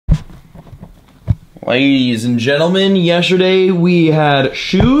Ladies and gentlemen, yesterday we had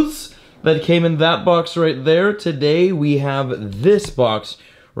shoes that came in that box right there. Today we have this box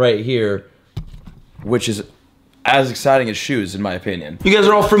right here, which is as exciting as shoes in my opinion. You guys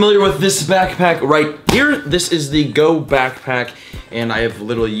are all familiar with this backpack right here. This is the GO backpack, and I have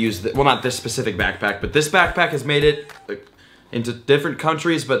literally used it, well, not this specific backpack, but this backpack has made it into different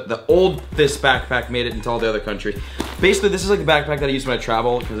countries, but this backpack made it into all the other countries. Basically, this is like the backpack that I use when I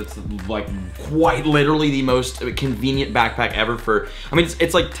travel, because it's like quite literally the most convenient backpack ever for, I mean,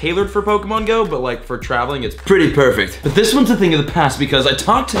 it's like tailored for Pokemon GO, but like for traveling, it's pretty perfect. But this one's a thing of the past because I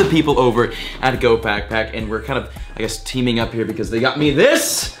talked to the people over at GO Backpack, and we're kind of, I guess, teaming up here because they got me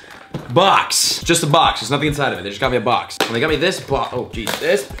this box. Just a box, there's nothing inside of it. They just got me a box. And they got me this box, oh geez,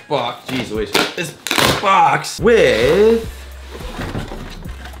 this box, geez Louise, this box with,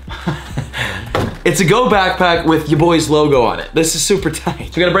 it's a GO backpack with your boy's logo on it. This is super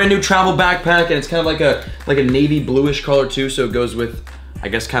tight. So we got a brand new travel backpack, and it's kind of like a navy bluish color too, so it goes with, I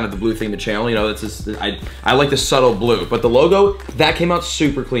guess, kind of the blue theme of the channel. You know, it's just, I like the subtle blue, but the logo, that came out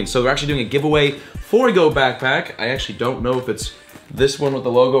super clean. So we're actually doing a giveaway for a GO backpack. I actually don't know if it's this one with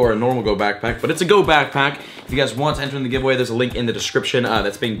the logo or a normal GO backpack, but it's a GO backpack. If you guys want to enter in the giveaway, there's a link in the description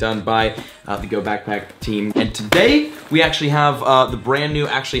that's being done by the GO Backpack team. And today, we actually have the brand new,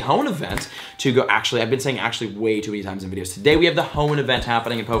 Hoenn Event to go. Actually, I've been saying actually way too many times in videos. Today, we have the Hoenn Event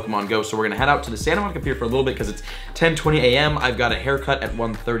happening in Pokemon GO, so we're gonna head out to the Santa Monica Pier for a little bit because it's 10:20 a.m. I've got a haircut at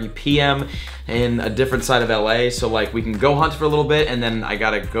 1:30 p.m. in a different side of LA, so like we can go hunt for a little bit, and then I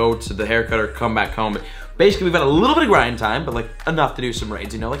gotta go to the haircut or come back home. Basically, we've got a little bit of grind time, but like enough to do some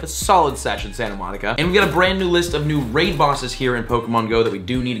raids, you know, like a solid session in Santa Monica. And we got a brand new list of new raid bosses here in Pokemon GO that we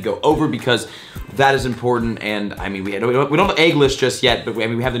do need to go over because that is important. And I mean, we don't have the egg list just yet, but I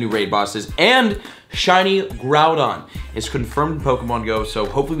mean, we have the new raid bosses. And shiny Groudon is confirmed in Pokemon GO, so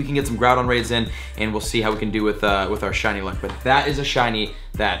hopefully we can get some Groudon raids in, and we'll see how we can do with our shiny luck. But that is a shiny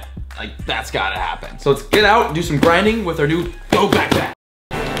that, like, that's gotta happen. So let's get out and do some grinding with our new GO backpack.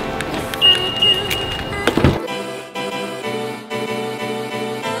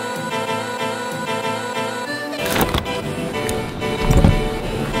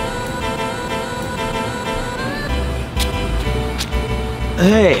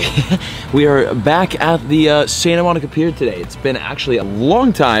 Hey, we are back at the Santa Monica Pier today. It's been actually a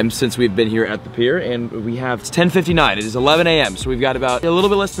long time since we've been here at the pier, and it's 10:59. It is 11 a.m., so we've got about a little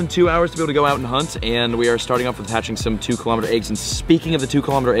bit less than 2 hours to be able to go out and hunt, and we are starting off with hatching some 2-kilometer eggs. And speaking of the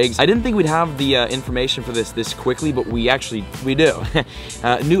 2-kilometer eggs, I didn't think we'd have the information for this quickly, but we do.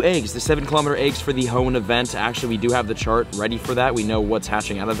 New eggs, the 7-kilometer eggs for the Hoenn Event. Actually, we do have the chart ready for that. We know what's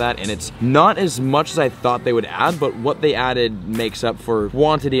hatching out of that, and it's not as much as I thought they would add, but what they added makes up for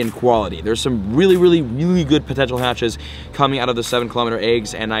quantity and quality. There's some really good potential hatches coming out of the 7-kilometer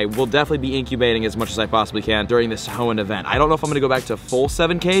eggs, and I will definitely be incubating as much as I possibly can during this Hoenn Event. I don't know if I'm gonna go back to full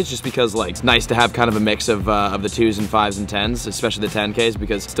 7Ks just because like it's nice to have kind of a mix of the 2s and 5s and 10s, especially the 10Ks,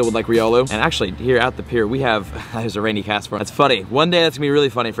 because still would like Riolu. And actually here at the pier we have, there's a rainy cast. That's funny. One day that's gonna be really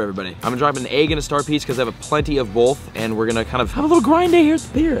funny for everybody. I'm gonna drop an egg and a star piece because I have plenty of both, and we're gonna kind of have a little grind day here at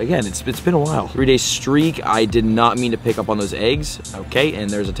the pier. Again, it's been a while. 3-day streak. I did not mean to pick up on those eggs. Okay,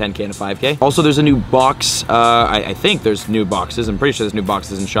 and there's a 10K and a 5K. Also, there's a new box. I think there's new boxes. I'm pretty sure there's new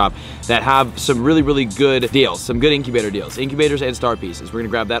boxes in shop that have some really good deals, some good incubator deals. Incubators and star pieces. We're gonna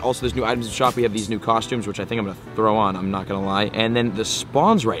grab that. Also, there's new items in shop. We have these new costumes, which I think I'm gonna throw on. I'm not gonna lie. And then the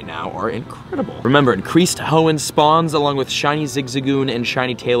spawns right now are incredible. Remember, increased Hoenn spawns along with shiny Zigzagoon and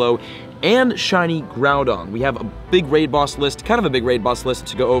shiny Tailo and shiny Groudon. We have a big raid boss list, kind of a big raid boss list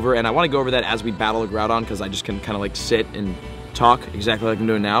to go over, and I want to go over that as we battle a Groudon because I just can kind of like sit and talk exactly like I'm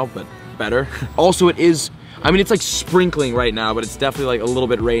doing now, but better. Also, it is, I mean, it's like sprinkling right now, but it's definitely like a little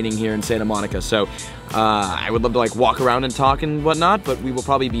bit raining here in Santa Monica, so I would love to like walk around and talk and whatnot, but we will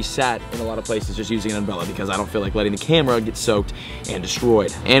probably be sat in a lot of places just using an umbrella because I don't feel like letting the camera get soaked and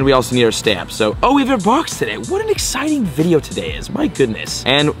destroyed. And we also need our stamp. So, oh, we have our box today. What an exciting video today is, my goodness.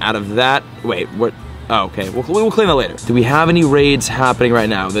 And out of that, wait, what? Oh, okay, we'll clean that later. Do we have any raids happening right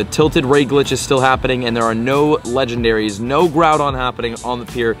now? The tilted raid glitch is still happening, and there are no legendaries, no Groudon happening on the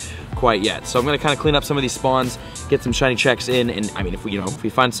pier quite yet. So I'm gonna kind of clean up some of these spawns, get some shiny checks in, and I mean, if we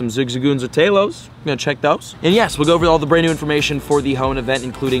find some Zigzagoons or Talos, I'm gonna check those. And yes, we'll go over all the brand new information for the Hoenn Event,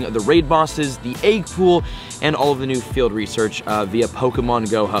 including the raid bosses, the egg pool, and all of the new field research via Pokemon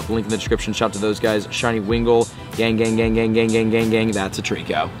GO Hub. Link in the description. Shout out to those guys. Shiny Wingull, gang, that's a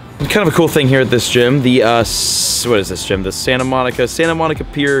Trico. Kind of a cool thing here at this gym, the what is this gym? The Santa Monica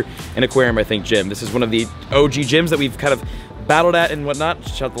Pier and Aquarium, I think, gym. This is one of the OG gyms that we've kind of battled at and whatnot.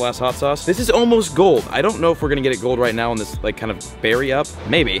 Shout out the last hot sauce. This is almost gold. I don't know if we're gonna get it gold right now on this like kind of berry up,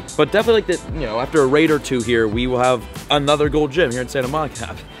 maybe. But definitely like that, you know, after a raid or two here, we will have another gold gym here in Santa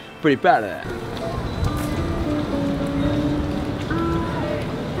Monica. Pretty proud of that.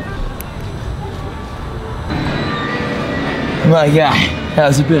 My God,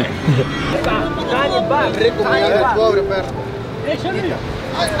 how's it been?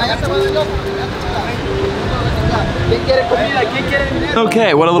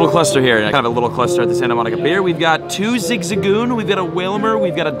 Okay, what a little cluster here. Kind of a little cluster at the Santa Monica Pier. We've got 2 Zigzagoon, we've got a Whalmer,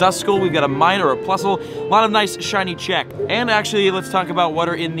 we've got a Duskull, we've got a Mine or a Plusle. A lot of nice shiny check. And actually, let's talk about what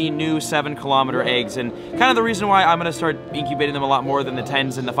are in the new 7-kilometer eggs, and kind of the reason why I'm gonna start incubating them a lot more than the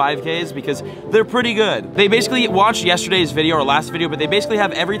 10s and the 5Ks, because they're pretty good. They basically watched yesterday's video or last video, but they basically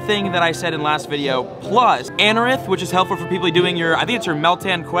have everything that I said in last video, plus Anorith, which is helpful for people doing your, I think it's your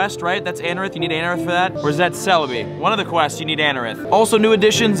Meltan quest, right? That's Anorith, you need Anorith for that? Or is that Celebi? One of the quests, you need Anorith. Also, new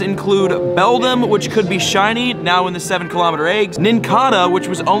additions include Beldum, which could be shiny, now in the 7-kilometer eggs. Nincada, which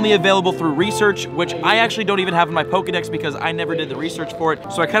was only available through research, which I actually don't even have in my Pokedex because I never did the research for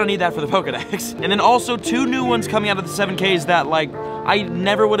it, so I kind of need that for the Pokedex. And then also 2 new ones coming out of the 7Ks that, like, I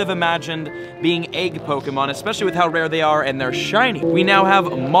never would have imagined being egg Pokemon, especially with how rare they are and they're shiny. We now have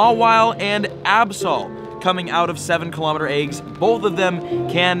Mawile and Absol coming out of 7-kilometer eggs. Both of them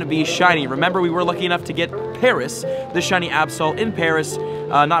can be shiny. Remember, we were lucky enough to get Paris, the shiny Absol in Paris,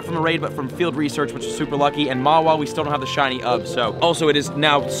 not from a raid, but from field research, which is super lucky. And Mawile, we still don't have the shiny of, so. Also, it is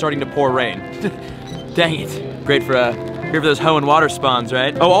now starting to pour rain. Dang it. Great for those Hoenn water spawns,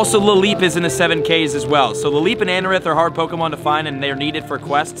 right? Oh, also Laleep is in the 7Ks as well. So Laleep and Anorith are hard Pokemon to find and they're needed for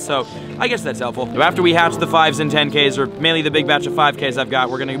quests, so I guess that's helpful. So after we hatch the 5s and 10Ks, or mainly the big batch of 5Ks I've got,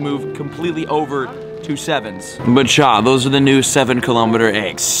 we're gonna move completely over to 7s. But Cha, those are the new 7-kilometer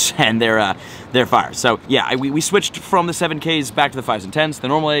eggs, and they're fire. So yeah, we switched from the 7Ks back to the 5s and 10s, the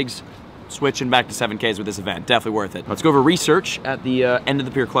normal eggs, switching back to 7Ks with this event. Definitely worth it. Let's go over research at the end of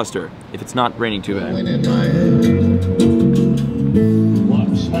the pier cluster, if it's not raining too bad.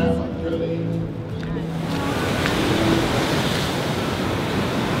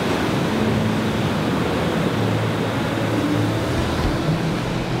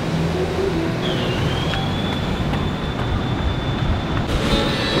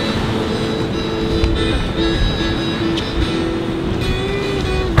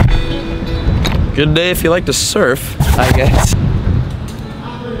 Good day if you like to surf, I guess.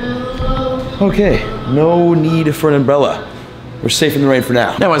 Okay, no need for an umbrella. We're safe in the rain for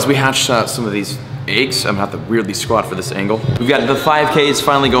now. Now, as we hatch some of these eggs, I'm gonna have to weirdly squat for this angle. We've got the 5Ks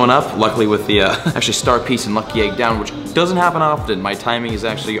finally going up, luckily with the actually Star Piece and Lucky Egg down, which doesn't happen often. My timing is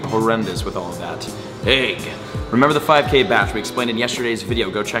actually horrendous with all of that. Egg. Remember the 5K batch we explained in yesterday's video.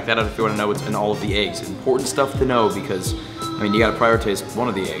 Go check that out if you want to know what's in all of the eggs. Important stuff to know because, I mean, you gotta prioritize one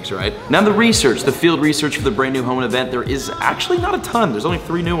of the eggs, right? Now the research, the field research for the brand new Hoenn event, there is actually not a ton. There's only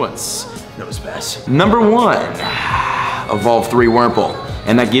 3 new ones. Knows best. Number 1, Evolve 3 Wurmple.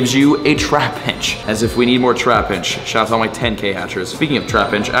 And that gives you a Trapinch, as if we need more Trapinch. Shout out to all my 10K hatchers. Speaking of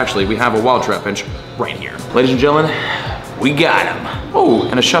Trapinch, actually, we have a wild Trapinch right here. Ladies and gentlemen, we got him. Oh,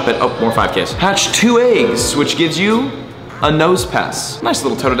 and a Shuppet. Oh, more 5Ks. Hatch 2 eggs, which gives you a Nosepass. Nice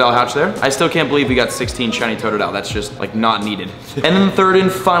little Totodile hatch there. I still can't believe we got 16 shiny Totodile. That's just like not needed. And then the third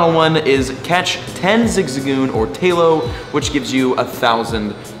and final one is catch 10 Zigzagoon or Taillow, which gives you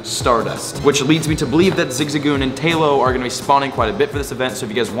 1,000 Stardust. Which leads me to believe that Zigzagoon and Taillow are gonna be spawning quite a bit for this event. So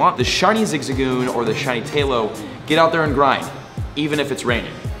if you guys want the shiny Zigzagoon or the shiny Taillow, get out there and grind, even if it's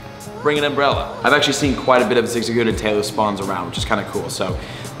raining. Bring an umbrella. I've actually seen quite a bit of Zigzagoon and Taillow spawns around, which is kind of cool. So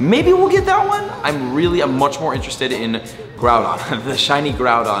maybe we'll get that one. I'm much more interested in Groudon, the shiny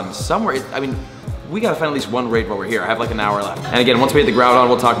Groudon somewhere. I mean, we gotta find at least one raid while we're here. I have like an hour left. And again, once we hit the Groudon,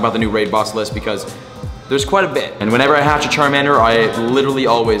 we'll talk about the new raid boss list because there's quite a bit. And whenever I hatch a Charmander, I literally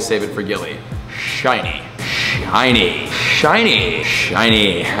always save it for Gilly. Shiny, shiny, shiny,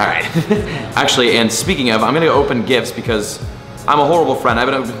 shiny. All right. Actually, and speaking of, I'm gonna go open gifts because I'm a horrible friend. I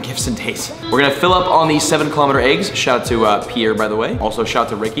haven't opened gifts in days. We're gonna fill up on these 7-kilometer eggs. Shout out to Pierre, by the way. Also shout out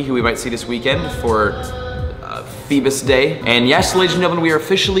to Ricky, who we might see this weekend for Phoebus Day. And yes, ladies and gentlemen, we are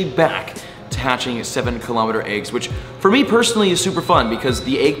officially back to hatching 7-kilometer eggs, which for me personally is super fun because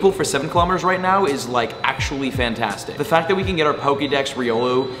the egg pool for 7 kilometers right now is like actually fantastic. The fact that we can get our Pokédex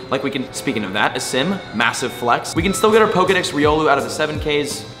Riolu, like we can, speaking of that, a sim, massive flex. We can still get our Pokédex Riolu out of the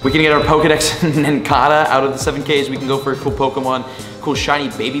 7Ks. We can get our Pokédex Nincada out of the 7Ks. We can go for a cool Pokemon, cool shiny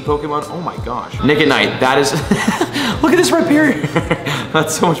baby Pokemon. Oh my gosh. Nick at Night, that is, look at this right here.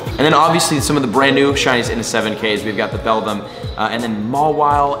 That's so much. And then obviously some of the brand new shinies in the 7Ks. We've got the Beldum, and then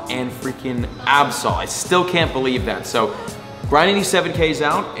Mawile and freaking Absol. I still can't believe that. So grinding these 7Ks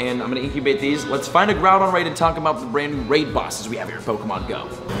out, and I'm gonna incubate these. Let's find a Groudon raid and talk about the brand new raid bosses we have here in Pokemon Go.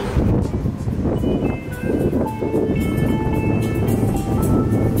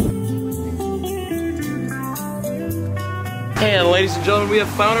 And ladies and gentlemen, we have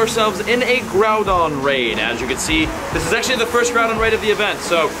found ourselves in a Groudon raid. As you can see, this is actually the first Groudon raid of the event,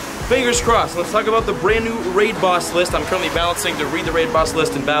 so fingers crossed. Let's talk about the brand new raid boss list. I'm currently balancing to read the raid boss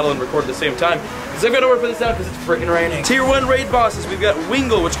list in battle and record at the same time, because I've got to work this out because it's freaking raining. Tier 1 raid bosses, we've got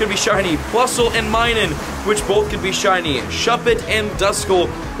Wingull, which could be shiny, Plusle and Minun, which both could be shiny, Shuppet and Duskull,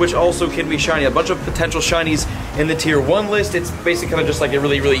 which also can be shiny. A bunch of potential shinies in the Tier 1 list. It's basically kind of just like a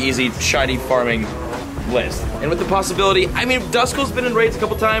really, really easy shiny farming list. And with the possibility, I mean, Duskull's been in raids a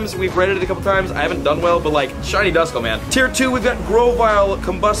couple times, we've raided it a couple times, I haven't done well, but like, shiny Duskull, man. Tier 2, we've got Grovyle,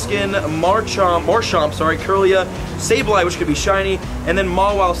 Combuskin, Marchomp, Kirlia, Sableye, which could be shiny, and then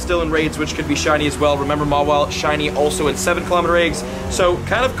Mawile still in raids, which could be shiny as well. Remember, Mawile shiny also in 7km eggs, so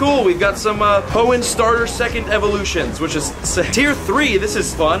kind of cool. We've got some Hoenn starter second evolutions, which is Tier 3. This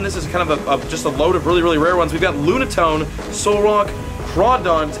is fun. This is kind of just a load of really, really rare ones. We've got Lunatone, Solrock,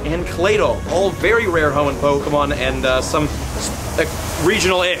 Crawdaunt, and Claydol, all very rare Hoenn Pokemon, and some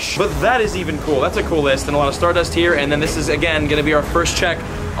regional-ish. But that is even cool. That's a cool list, and a lot of Stardust here, and then this is, again, going to be our first check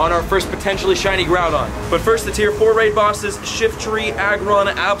on our first potentially shiny Groudon. But first, the Tier 4 raid bosses, Shiftry, Aggron,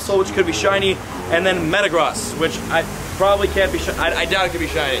 Absol, which could be shiny, and then Metagross, which I probably can't be shiny. I doubt it could be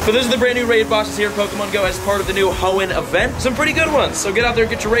shiny. So this is the brand new raid bosses here in Pokemon Go as part of the new Hoenn event. Some pretty good ones, so get out there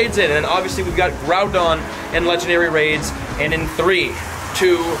and get your raids in. And obviously we've got Groudon and legendary raids, and in 3,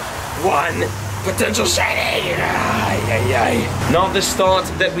 2, 1, potential shiny! Not the start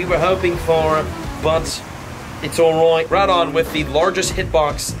that we were hoping for, but it's alright. Groudon with the largest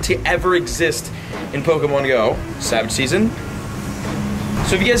hitbox to ever exist in Pokemon Go. Savage Season.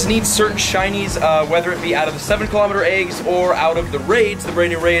 So if you guys need certain shinies, whether it be out of the 7km eggs or out of the raids, the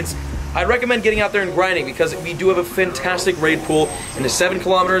brand new raids, I'd recommend getting out there and grinding, because we do have a fantastic raid pool in the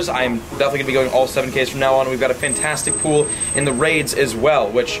 7km. I'm definitely going to be going all 7Ks from now on. We've got a fantastic pool in the raids as well,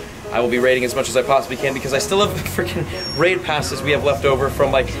 which I will be raiding as much as I possibly can, because I still have freaking raid passes we have left over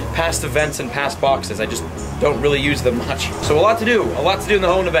from like past events and past boxes. I just don't really use them much. So a lot to do in the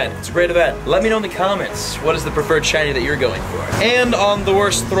Hoenn event. It's a great event. Let me know in the comments, what is the preferred shiny that you're going for? And on the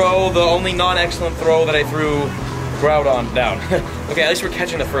worst throw, the only non-excellent throw that I threw, Groudon down. Okay, at least we're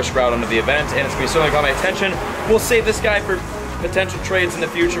catching the first Groudon of the event, and it's going to be certainly got my attention. We'll save this guy for potential trades in the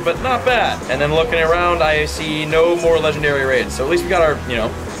future, but not bad. And then looking around, I see no more legendary raids. So at least we got our,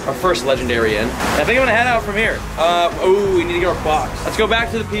 our first legendary in. And I think I'm gonna head out from here. Oh, we need to get our box. Let's go back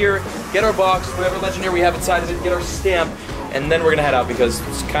to the pier, get our box, whatever legendary we have inside of it, get our stamp, and then we're gonna head out because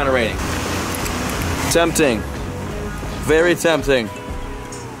it's kind of raining. Tempting. Very tempting.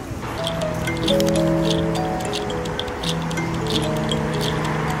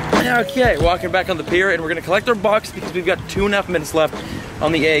 Okay, walking back on the pier, and we're gonna collect our box because we've got 2.5 minutes left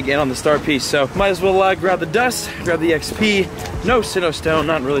on the egg and on the star piece. So might as well grab the dust, grab the XP. No Sinnoh Stone,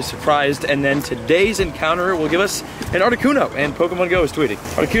 not really surprised. And then today's encounter will give us an Articuno, and Pokemon Go is tweeting.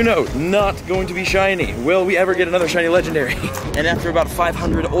 Articuno, not going to be shiny. Will we ever get another shiny legendary? And after about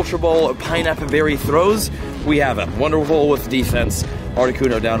 500 Ultra Ball Pineapple Berry throws, we have a wonderful with defense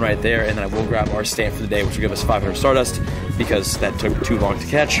Articuno down right there, and then I will grab our stamp for the day, which will give us 500 Stardust, because that took too long to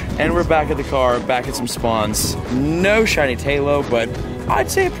catch. And we're back at the car, back at some spawns. No shiny Taillow, but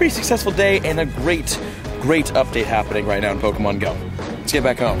I'd say a pretty successful day and a great update happening right now in Pokemon Go. Let's get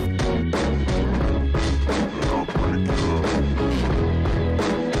back home.